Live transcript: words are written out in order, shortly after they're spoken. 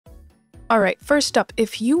Alright, first up,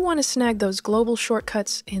 if you want to snag those global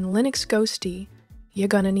shortcuts in Linux Ghostty, you're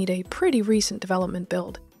gonna need a pretty recent development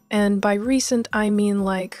build. And by recent, I mean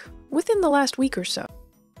like within the last week or so.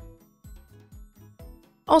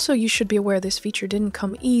 Also, you should be aware this feature didn't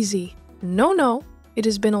come easy. No, it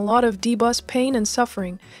has been a lot of debus pain and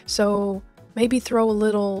suffering, so maybe throw a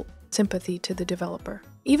little sympathy to the developer,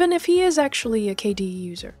 even if he is actually a KDE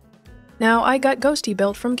user. Now, I got Ghostty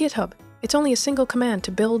built from GitHub. It's only a single command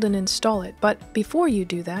to build and install it, but before you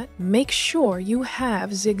do that, make sure you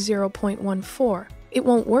have Zig 0.14. It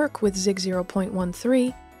won't work with Zig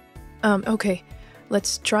 0.13. Okay,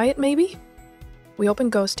 let's try it maybe? We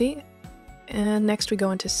open Ghostty, and next we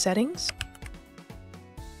go into Settings.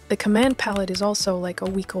 The command palette is also like a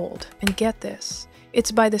week old, and get this,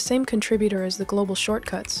 it's by the same contributor as the global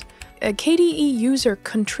shortcuts. A KDE user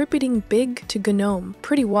contributing big to GNOME.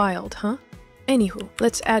 Pretty wild, huh? Anywho,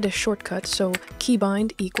 let's add a shortcut, so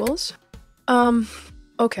keybind equals.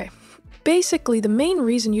 Okay. Basically, the main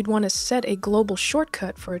reason you'd want to set a global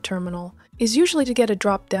shortcut for a terminal is usually to get a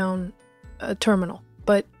drop-down terminal.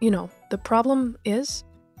 But, you know, the problem is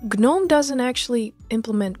GNOME doesn't actually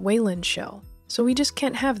implement Wayland shell, so we just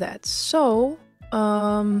can't have that. So,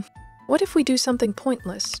 what if we do something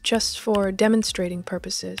pointless, just for demonstrating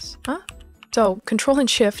purposes, huh? So, Control and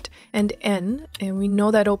Shift and N, and we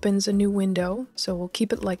know that opens a new window, so we'll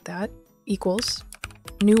keep it like that, equals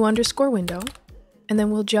new underscore window, and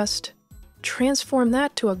then we'll just transform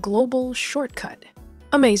that to a global shortcut.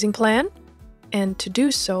 Amazing plan! And to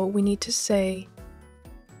do so, we need to say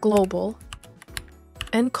global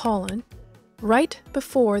and colon right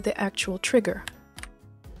before the actual trigger.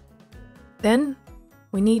 Then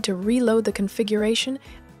we need to reload the configuration,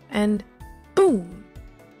 and boom!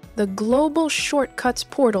 The global shortcuts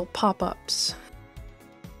portal pop-ups.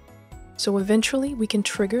 So eventually we can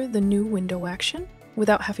trigger the new window action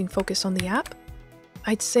without having focus on the app.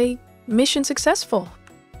 I'd say mission successful.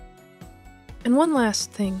 And one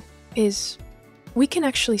last thing is we can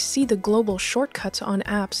actually see the global shortcuts on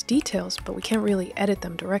apps details, but we can't really edit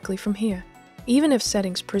them directly from here. Even if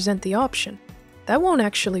settings present the option, that won't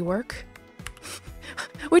actually work.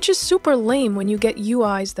 Which is super lame when you get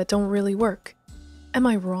UIs that don't really work. Am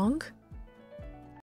I wrong?